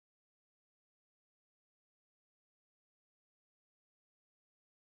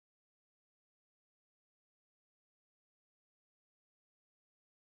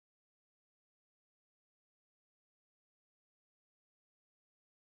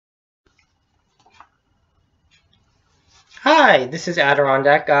Hi, this is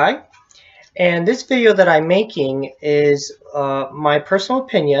Adirondack Guy, and this video that I'm making is my personal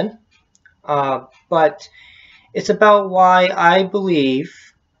opinion, but it's about why I believe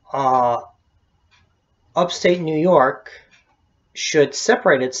uh, upstate New York should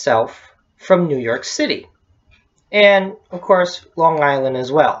separate itself from New York City, and of course Long Island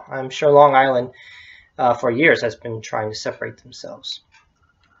as well. I'm sure Long Island for years has been trying to separate themselves.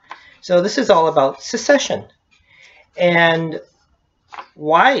 So this is all about secession. And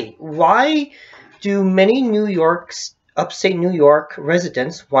why do many upstate New York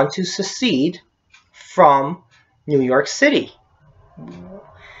residents want to secede from New York City?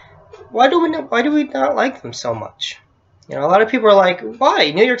 Why do we not like them so much? You know, a lot of people are like,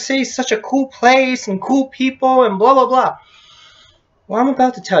 why? New York City is such a cool place and cool people and blah blah blah. Well, I'm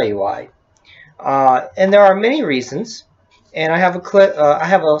about to tell you why. And there are many reasons, and I have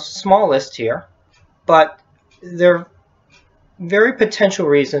a small list here, but they're very potential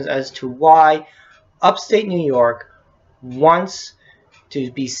reasons as to why upstate New York wants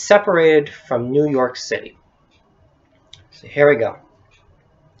to be separated from New York City. So here we go.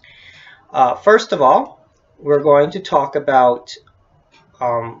 First of all, we're going to talk about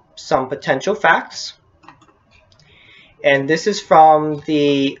some potential facts. And this is from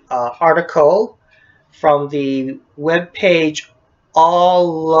the article from the webpage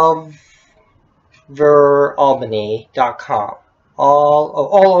alloveralbany.com.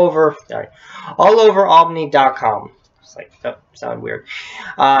 alloveralbany.com. It's like, that sounds weird.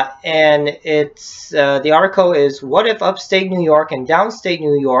 And it's the article is, what if upstate New York and downstate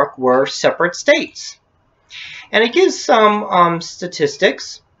New York were separate states? And it gives some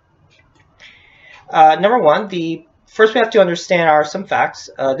statistics. Number one, first we have to understand are some facts.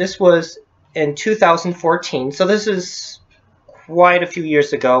 This was in 2014, so this is quite a few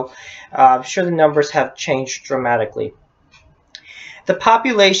years ago. I'm sure the numbers have changed dramatically. The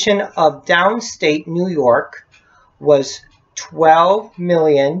population of downstate New York was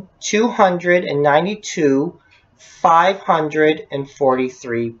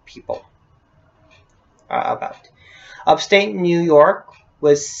 12,292,543 people. Upstate New York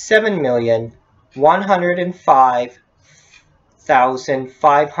was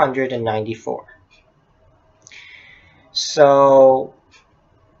 7,105,594. So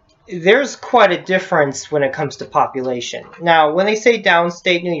there's quite a difference when it comes to population. Now, when they say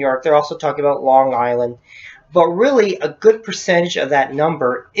downstate New York, they're also talking about Long Island, but really a good percentage of that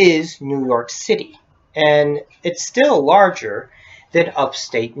number is New York City, and it's still larger than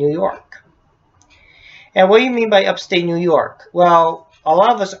upstate New York. And what do you mean by upstate New York? Well, a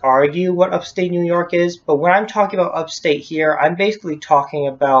lot of us argue what upstate New York is, but when I'm talking about upstate here, I'm basically talking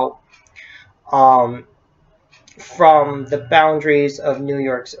about from the boundaries of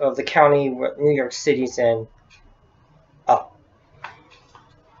the county where New York City's in up.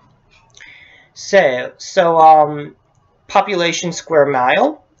 So population square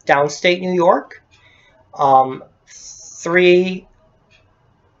mile, downstate New York,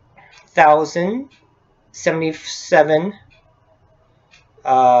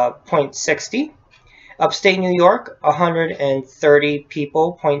 3,077.60. Upstate New York, 130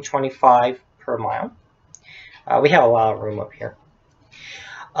 people, 0.25 per mile. We have a lot of room up here.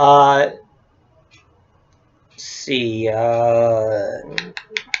 Let's see.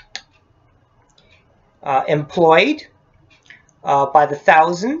 Employed by the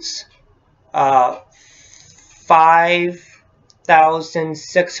thousands,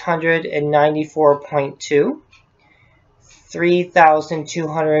 5,694.2,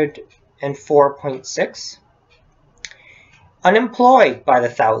 3,204.6. Unemployed by the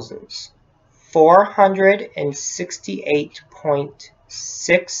thousands,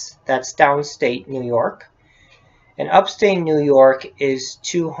 468.6, that's downstate New York. And upstate New York is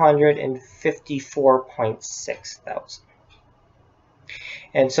 254.6 thousand.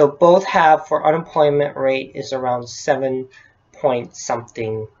 And so both have, for unemployment rate is around 7 point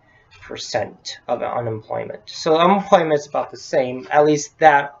something % of unemployment. So unemployment is about the same, at least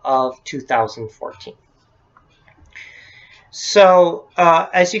that of 2014. So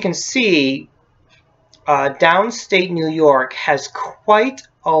as you can see, downstate New York has quite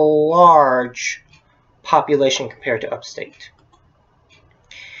a large population compared to upstate.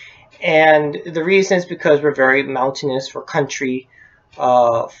 And the reason is because we're very mountainous, we're country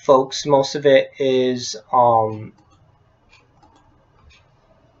folks. Most of it is,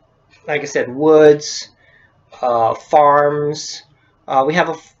 like I said, woods, farms. We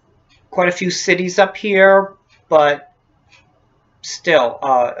have quite a few cities up here, but still,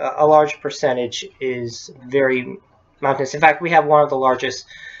 a large percentage is very mountainous. In fact, we have one of the largest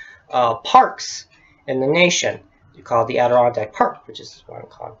parks in the nation. you call the Adirondack Park, which is why I'm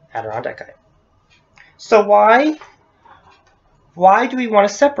called Adirondack guy. So why do we want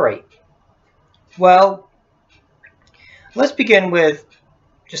to separate? Well, let's begin with,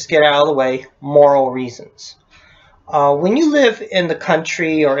 just get out of the way, moral reasons. When you live in the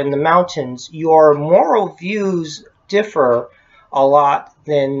country or in the mountains, your moral views differ a lot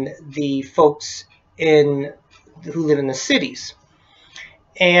than the folks who live in the cities.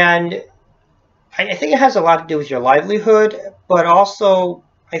 And I think it has a lot to do with your livelihood, but also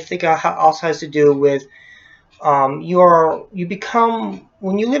I think it also has to do with you become,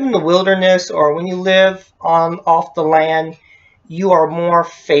 when you live in the wilderness or when you live off the land, you are more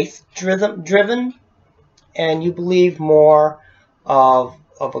faith driven, and you believe more of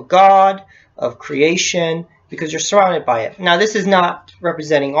a God, of creation, because you're surrounded by it. Now, this is not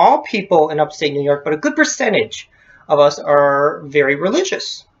representing all people in upstate New York, but a good percentage of us are very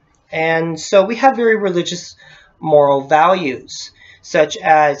religious. And so we have very religious moral values, such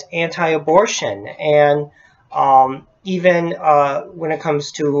as anti-abortion, and even when it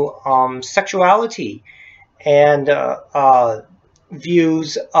comes to sexuality, and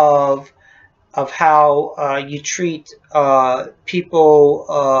views of how you treat people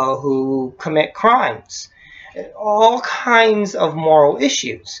who commit crimes, all kinds of moral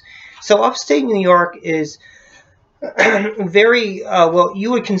issues. So upstate New York is very, well,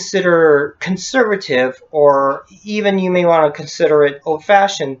 you would consider conservative, or even you may want to consider it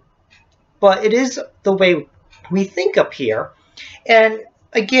old-fashioned, but it is the way we think up here. And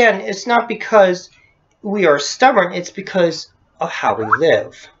again, it's not because we are stubborn, it's because of how we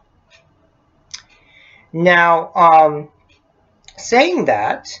live. Now, saying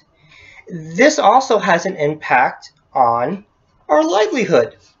that, this also has an impact on our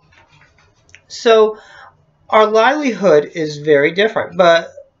livelihood. So our livelihood is very different. But,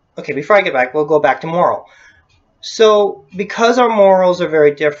 okay, before I get back, we'll go back to moral. So because our morals are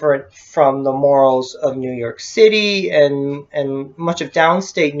very different from the morals of New York City and much of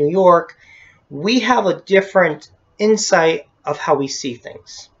downstate New York, we have a different insight of how we see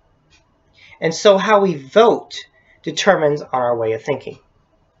things. And so how we vote determines on our way of thinking.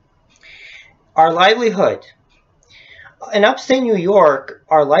 Our livelihood. In upstate New York,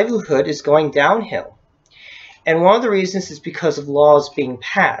 our livelihood is going downhill. And one of the reasons is because of laws being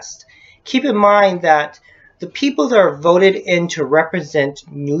passed. Keep in mind that the people that are voted in to represent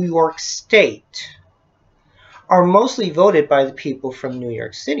New York State are mostly voted by the people from New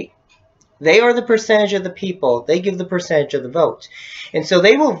York City. They are the percentage of the people. They give the percentage of the vote. And so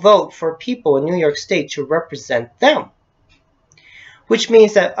they will vote for people in New York State to represent them. Which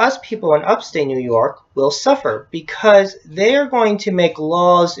means that us people in upstate New York will suffer, because they are going to make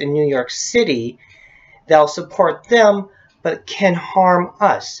laws in New York City that will support them but can harm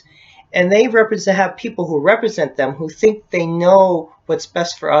us. And they have people who represent them who think they know what's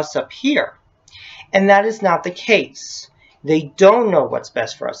best for us up here. And that is not the case. They don't know what's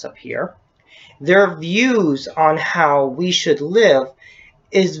best for us up here. Their views on how we should live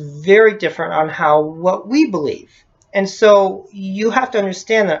is very different on what we believe. And so you have to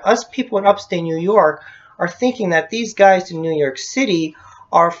understand that us people in upstate New York are thinking that these guys in New York City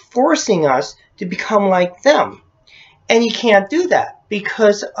are forcing us to become like them. And you can't do that,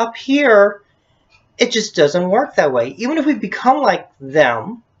 because up here, it just doesn't work that way. Even if we become like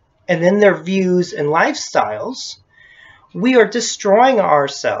them, and then their views and lifestyles, we are destroying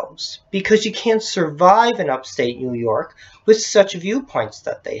ourselves, because you can't survive in upstate New York with such viewpoints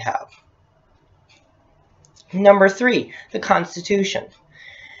that they have. Number 3, the Constitution.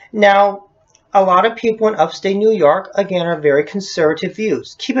 Now, a lot of people in upstate New York, again, are very conservative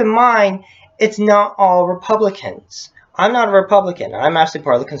views. Keep in mind, it's not all Republicans. I'm not a Republican. I'm actually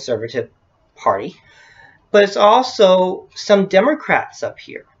part of the Conservative Party. But it's also some Democrats up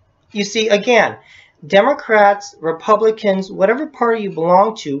here. You see, again, Democrats, Republicans, whatever party you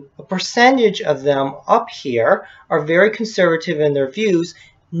belong to, a percentage of them up here are very conservative in their views,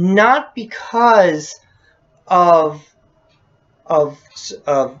 not because of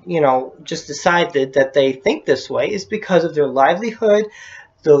just decided that they think this way. It's because of their livelihood,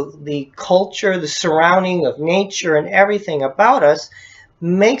 the culture, the surrounding of nature, and everything about us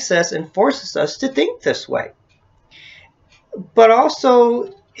makes us and forces us to think this way. But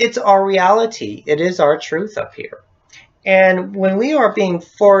also, it's our reality. It is our truth up here. And when we are being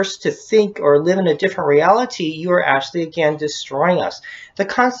forced to think or live in a different reality, you are actually, again, destroying us. The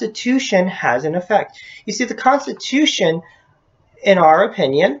Constitution has an effect. You see, the Constitution, in our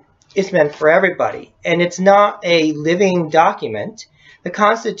opinion, is meant for everybody. And it's not a living document. The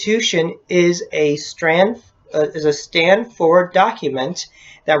Constitution is a stand-for document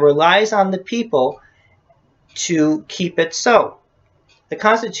that relies on the people to keep it so. The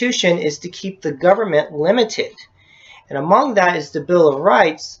Constitution is to keep the government limited. And among that is the Bill of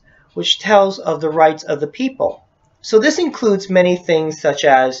Rights, which tells of the rights of the people. So this includes many things such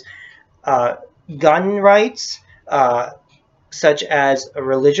as gun rights, such as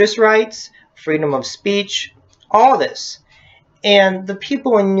religious rights, freedom of speech, all this. And the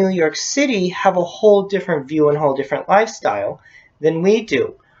people in New York City have a whole different view and whole different lifestyle than we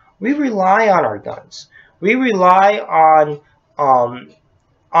do. We rely on our guns. We rely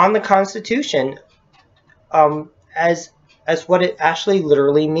on the Constitution as what it actually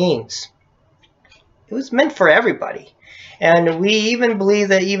literally means. It was meant for everybody. And we even believe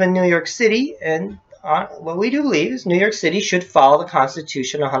that even New York City, and what we do believe is New York City should follow the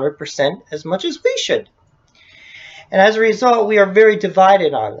Constitution 100% as much as we should. And as a result, we are very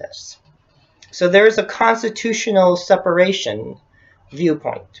divided on this. So there is a constitutional separation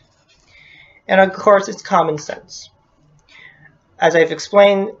viewpoint. And of course, it's common sense. As I've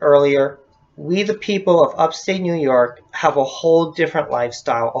explained earlier, we the people of upstate New York have a whole different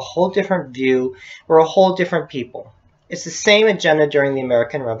lifestyle, a whole different view. We're a whole different people. It's the same agenda during the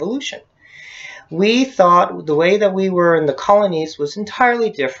American Revolution. We thought the way that we were in the colonies was entirely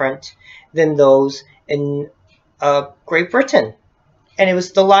different than those in Great Britain. And it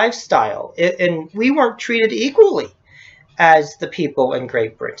was the lifestyle. And we weren't treated equally as the people in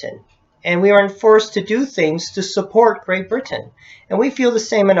Great Britain. And we were forced to do things to support Great Britain. And we feel the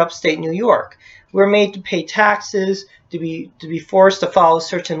same in upstate New York. We're made to pay taxes, to be forced to follow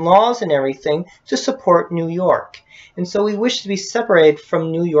certain laws and everything to support New York. And so we wish to be separated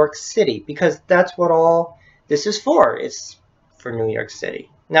from New York City because that's what all this is for. It's for New York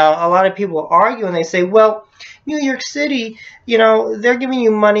City. Now, a lot of people argue and they say, well, New York City, you know, they're giving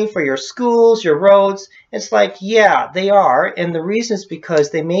you money for your schools, your roads. It's like, yeah, they are. And the reason is because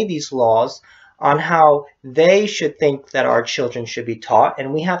they made these laws on how they should think that our children should be taught.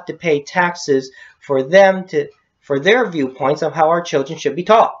 And we have to pay taxes for them for their viewpoints of how our children should be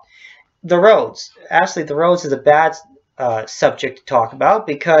taught. The roads. Actually, the roads is a bad subject to talk about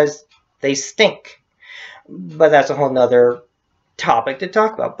because they stink. But that's a whole nother topic to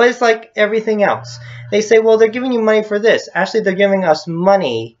talk about. But it's like everything else. They say, well, they're giving you money for this. Actually, they're giving us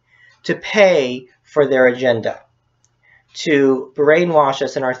money to pay for their agenda, to brainwash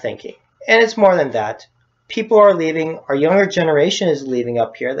us in our thinking. And it's more than that. People are leaving. Our younger generation is leaving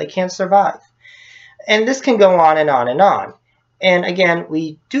up here. They can't survive. And this can go on and on and on. And again,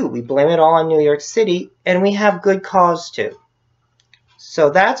 we blame it all on New York City, and we have good cause to.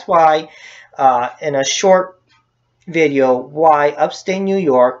 So that's why, in a short video, why upstate New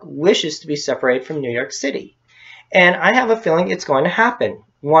York wishes to be separated from New York City. And I have a feeling it's going to happen,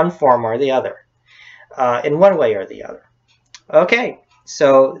 one form or the other, in one way or the other. Okay,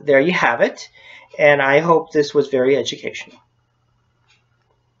 so there you have it, and I hope this was very educational.